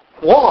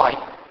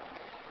 Why?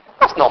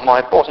 It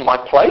wasn't my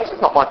place,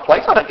 it's not my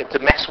place, I don't get to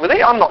mess with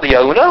it, I'm not the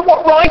owner,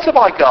 what right have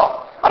I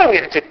got? I don't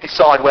get to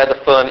decide where the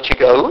furniture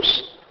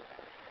goes.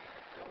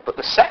 But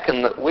the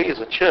second that we as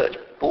a church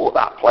bought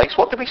that place,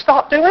 what did we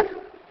start doing?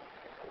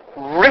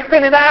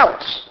 Ripping it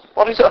out.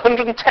 What is it,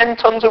 110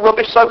 tons of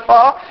rubbish so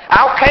far?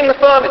 Out came the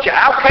furniture,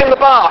 out came the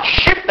bar,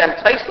 ship them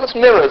tasteless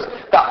mirrors,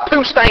 that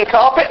poo-stained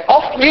carpet,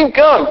 off you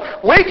go.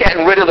 We're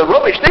getting rid of the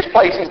rubbish, this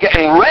place is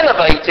getting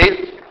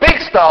renovated, big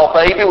style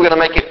baby, we're going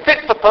to make it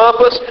fit for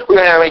purpose, we're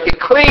going to make it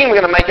clean,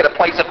 we're going to make it a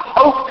place of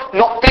hope,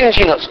 not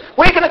dinginess.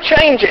 We're going to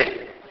change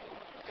it.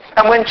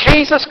 And when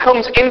Jesus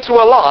comes into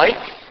a life,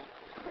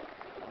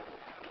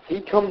 he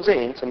comes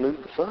in to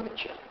move the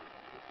furniture.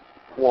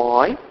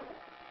 Why?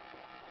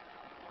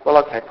 Well,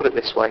 okay, put it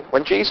this way.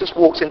 When Jesus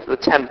walks into the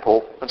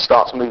temple and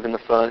starts moving the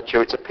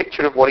furniture, it's a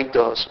picture of what he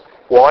does.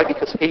 Why?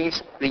 Because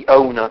he's the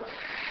owner.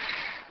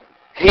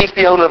 He's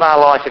the owner of our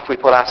life if we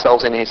put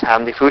ourselves in his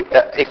hand,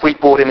 if we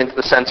brought him into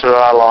the centre of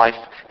our life.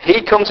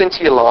 He comes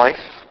into your life,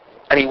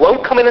 and he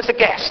won't come in as a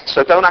guest,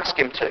 so don't ask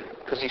him to,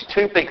 because he's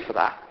too big for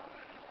that.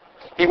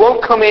 He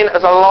won't come in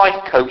as a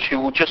life coach who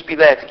will just be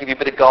there to give you a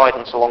bit of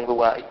guidance along the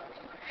way.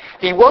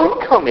 He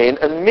won't come in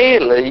and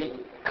merely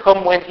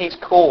come when he's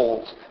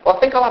called. Well, I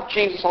think I'll have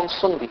Jesus on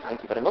Sunday,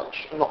 thank you very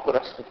much, not the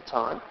rest of the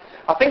time.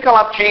 I think I'll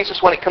have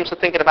Jesus when it comes to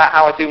thinking about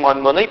how I do my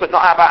money, but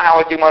not about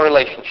how I do my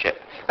relationship.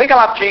 I think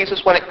I'll have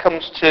Jesus when it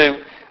comes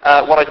to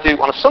what I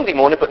do on a Sunday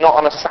morning, but not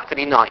on a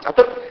Saturday night.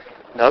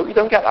 No, you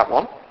don't get that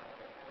one.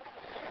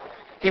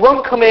 He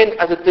won't come in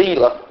as a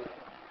dealer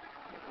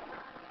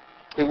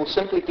who will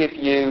simply give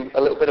you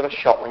a little bit of a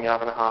shot when you're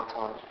having a hard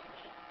time.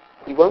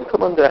 He won't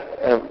come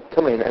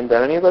in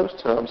under any of those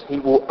terms. He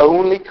will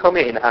only come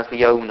in as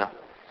the owner.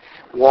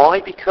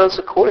 Why? Because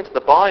according to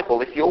the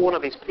Bible, if you're one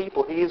of his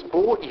people, he has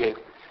bought you.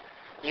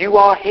 You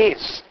are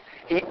his.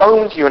 He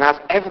owns you and has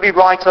every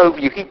right over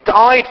you. He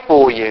died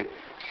for you.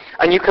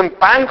 And you can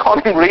bank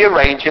on him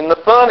rearranging the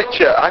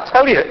furniture. I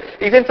tell you,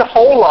 he's into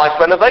whole life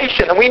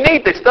renovation. And we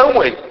need this, don't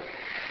we?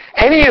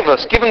 Any of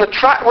us, given the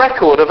track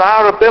record of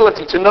our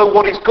ability to know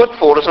what is good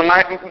for us and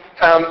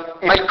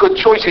make good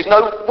choices,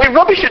 no, we're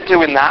rubbish at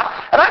doing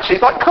that. And actually,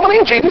 it's like, come on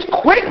in, Jesus,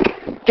 quick,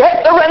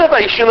 get the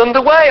renovation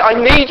underway. I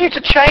need you to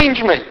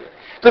change me.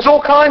 There's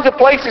all kinds of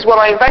places where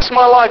I invest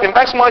my life,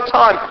 invest my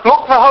time,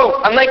 look for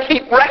hope, and they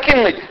keep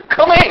wrecking me.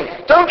 Come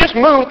in. Don't just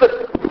move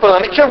the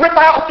furniture, rip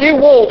out a few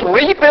walls,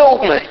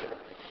 rebuild me.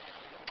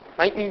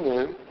 Make me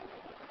new.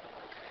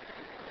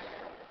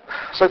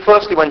 So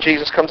firstly, when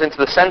Jesus comes into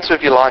the centre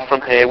of your life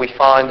from here, you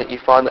find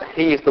that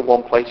he is the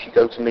one place you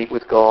go to meet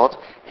with God.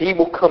 He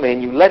will come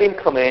in, you let him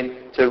come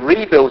in to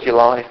rebuild your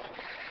life,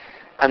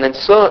 And then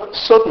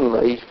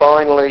suddenly,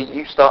 finally,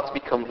 you start to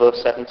become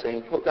verse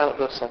 17. Look down at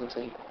verse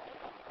 17.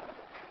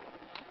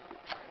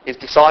 His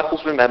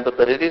disciples remembered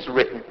that it is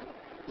written,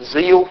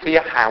 zeal for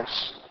your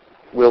house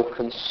will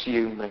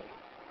consume me.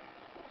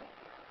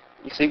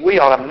 You see, we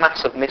are a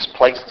mass of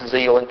misplaced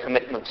zeal and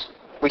commitment.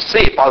 We see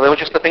it by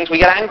just the things we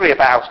get angry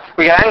about.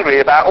 We get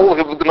angry about all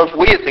the most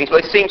weird things,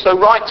 but they seem so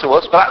right to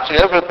us, but actually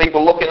other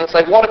people look at it and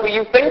say, what were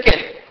you thinking?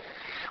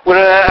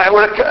 We're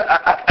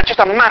just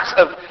a mass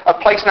of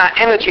placing our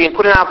energy and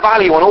putting our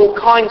value on all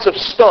kinds of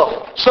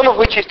stuff, some of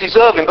which is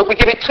deserving, but we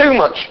give it too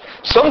much.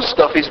 Some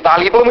stuff is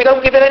valuable and we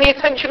don't give it any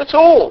attention at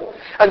all.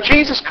 And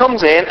Jesus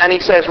comes in and he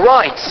says,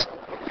 right,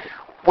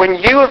 when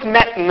you have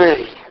met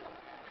me,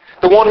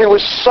 the one who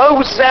was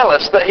so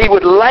zealous that he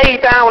would lay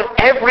down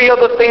every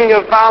other thing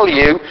of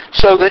value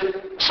so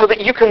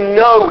that you can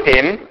know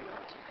him,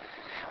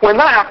 when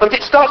that happens,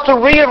 it starts to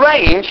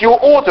rearrange your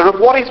order of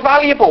what is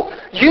valuable.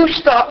 You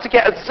start to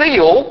get a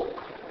zeal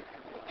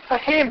for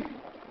him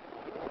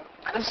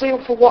and a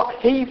zeal for what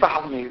he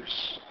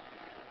values.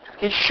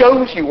 He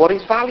shows you what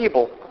is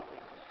valuable.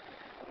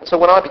 And so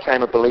when I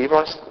became a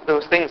believer, there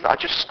were things that I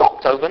just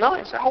stopped overnight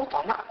and said, hold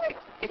on,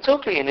 it's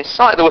ugly in his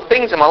sight. There were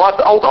things in my life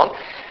that, hold on,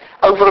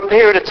 over a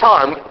period of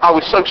time, I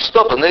was so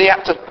stubborn that he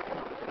had to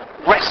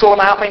wrestle them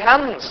out of my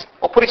hands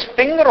or put his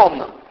finger on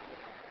them.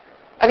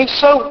 And he's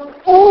so,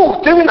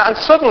 doing that, and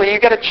suddenly you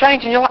get a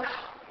change and you're like,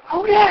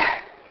 oh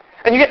yeah.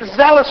 And you get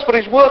zealous for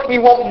his work and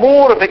you want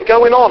more of it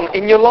going on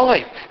in your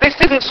life. This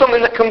isn't something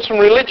that comes from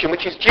religion,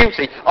 which is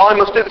duty. I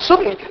must do this.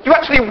 Suddenly, you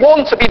actually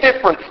want to be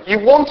different. You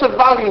want to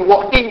value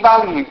what he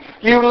values.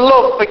 You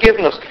love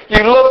forgiveness.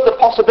 You love the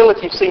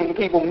possibility of seeing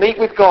people meet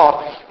with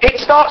God.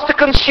 It starts to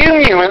consume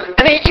you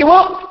and eat you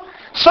up.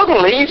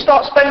 Suddenly, you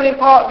start spending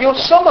part of your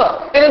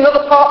summer in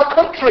another part of the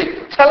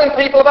country telling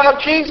people about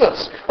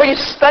Jesus. Or you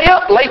stay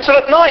up later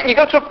at night and you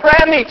go to a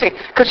prayer meeting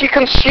because you're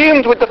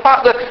consumed with the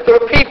fact that there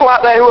are people out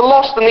there who are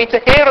lost and need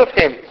to hear of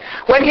him.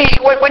 When you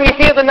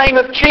hear the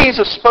name of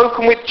Jesus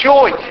spoken with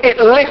joy,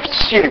 it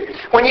lifts you.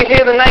 When you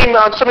hear the name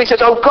and somebody says,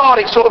 oh God,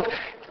 it sort of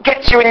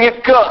gets you in your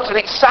guts and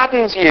it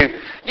saddens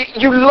you.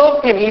 You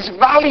love him. He's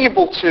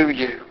valuable to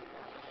you.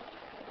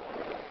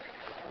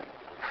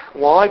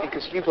 Why?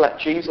 Because you've let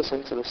Jesus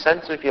into the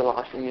centre of your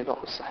life and you're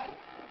not the same.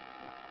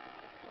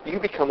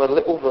 You become a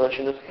little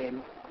version of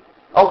him.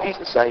 Oh, he's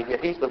the Saviour,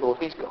 he's the Lord,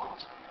 he's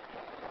God.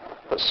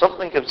 But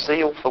something of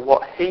zeal for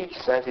what he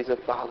says is of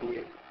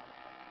value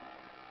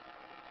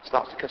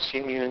starts to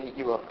consume you and eat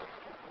you up.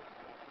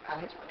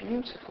 And it's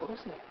beautiful,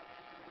 isn't it?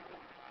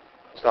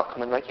 You start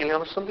coming regularly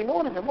on a Sunday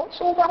morning, and what's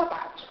all that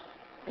about?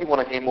 You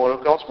want to hear more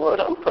of God's Word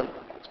open.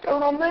 What's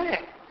going on there?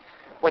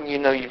 When you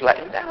know you've let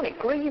him down, it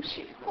grieves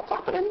you. What's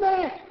happening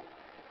there?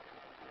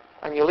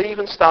 And you'll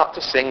even start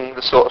to sing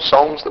the sort of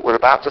songs that we're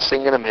about to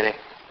sing in a minute.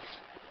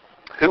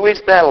 Who is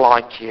there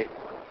like you?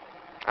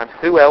 And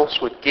who else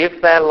would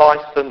give their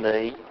life for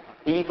me,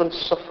 even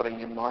suffering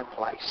in my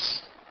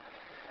place?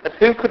 And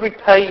who could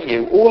repay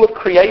you? All of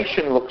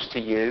creation looks to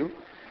you,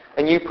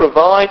 and you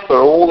provide for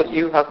all that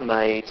you have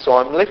made. So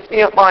I'm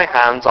lifting up my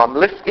hands, I'm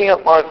lifting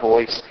up my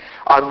voice,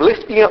 I'm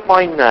lifting up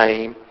my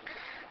name,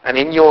 and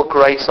in your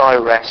grace I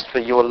rest, for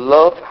your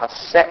love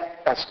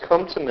has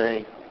come to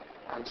me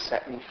and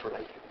set me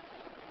free.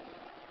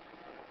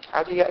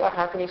 How do you get that?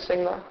 How can you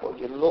sing that? Well,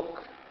 you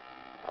look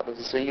at the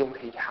zeal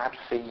he had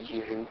for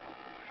you,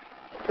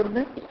 for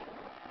me,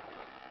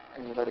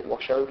 and you let it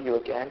wash over you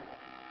again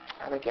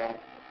and again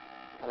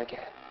and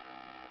again.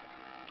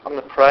 I'm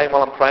going to pray.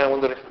 While I'm praying, I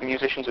wonder if the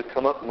musicians would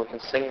come up and we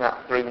can sing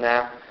that through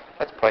now.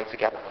 Let's pray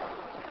together.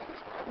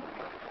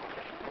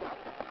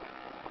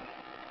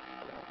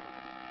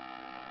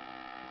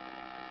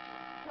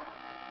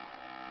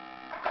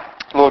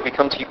 Lord, we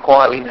come to you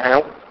quietly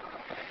now.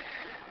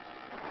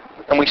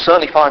 And we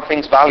certainly find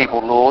things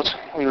valuable, Lord.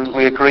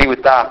 We agree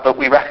with that, but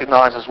we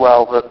recognise as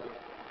well that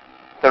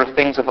there are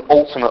things of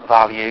ultimate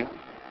value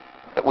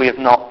that we have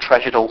not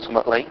treasured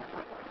ultimately.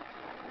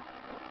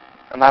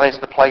 And that is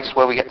the place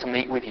where we get to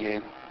meet with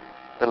you,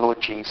 the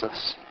Lord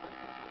Jesus.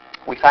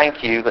 We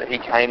thank you that he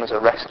came as a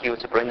rescuer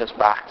to bring us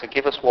back, to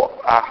give us what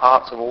our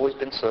hearts have always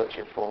been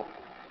searching for.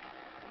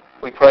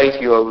 We praise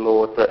you, O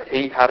Lord, that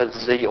he had a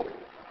zeal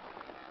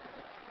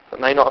that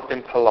may not have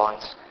been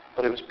polite,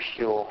 but it was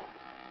pure.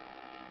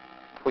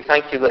 We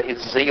thank you that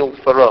his zeal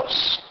for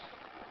us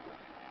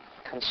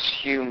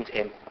consumed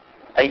him,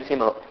 ate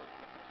him up.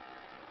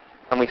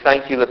 And we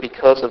thank you that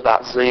because of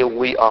that zeal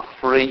we are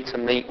free to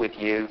meet with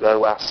you,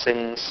 though our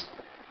sins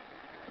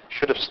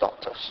should have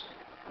stopped us.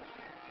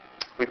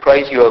 We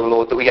praise you, O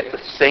Lord, that we get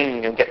to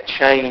sing and get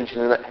changed,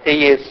 and that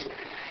he is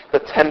the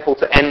temple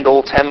to end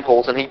all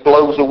temples, and he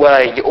blows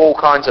away all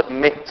kinds of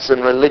myths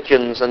and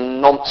religions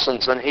and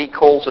nonsense, and he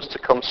calls us to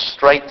come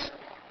straight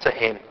to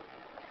him.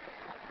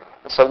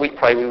 And so we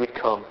pray we would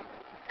come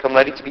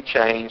ready to be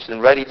changed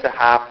and ready to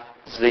have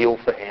zeal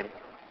for him.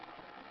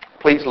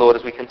 Please, Lord,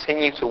 as we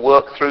continue to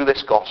work through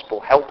this gospel,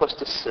 help us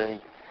to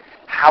see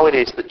how it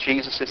is that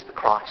Jesus is the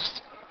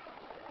Christ,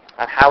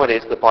 and how it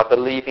is that by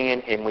believing in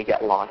him we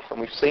get life.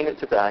 And we've seen it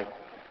today.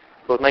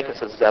 Lord, make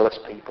us a zealous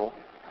people.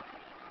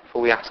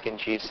 For we ask in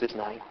Jesus'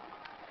 name.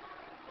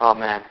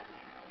 Amen.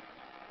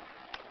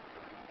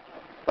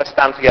 Let's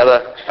stand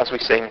together as we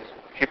sing.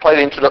 If you play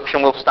the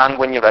introduction, we'll stand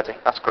when you're ready.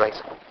 That's great.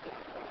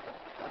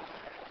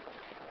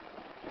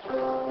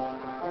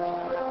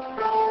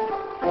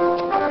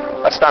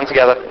 Let's stand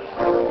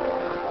together.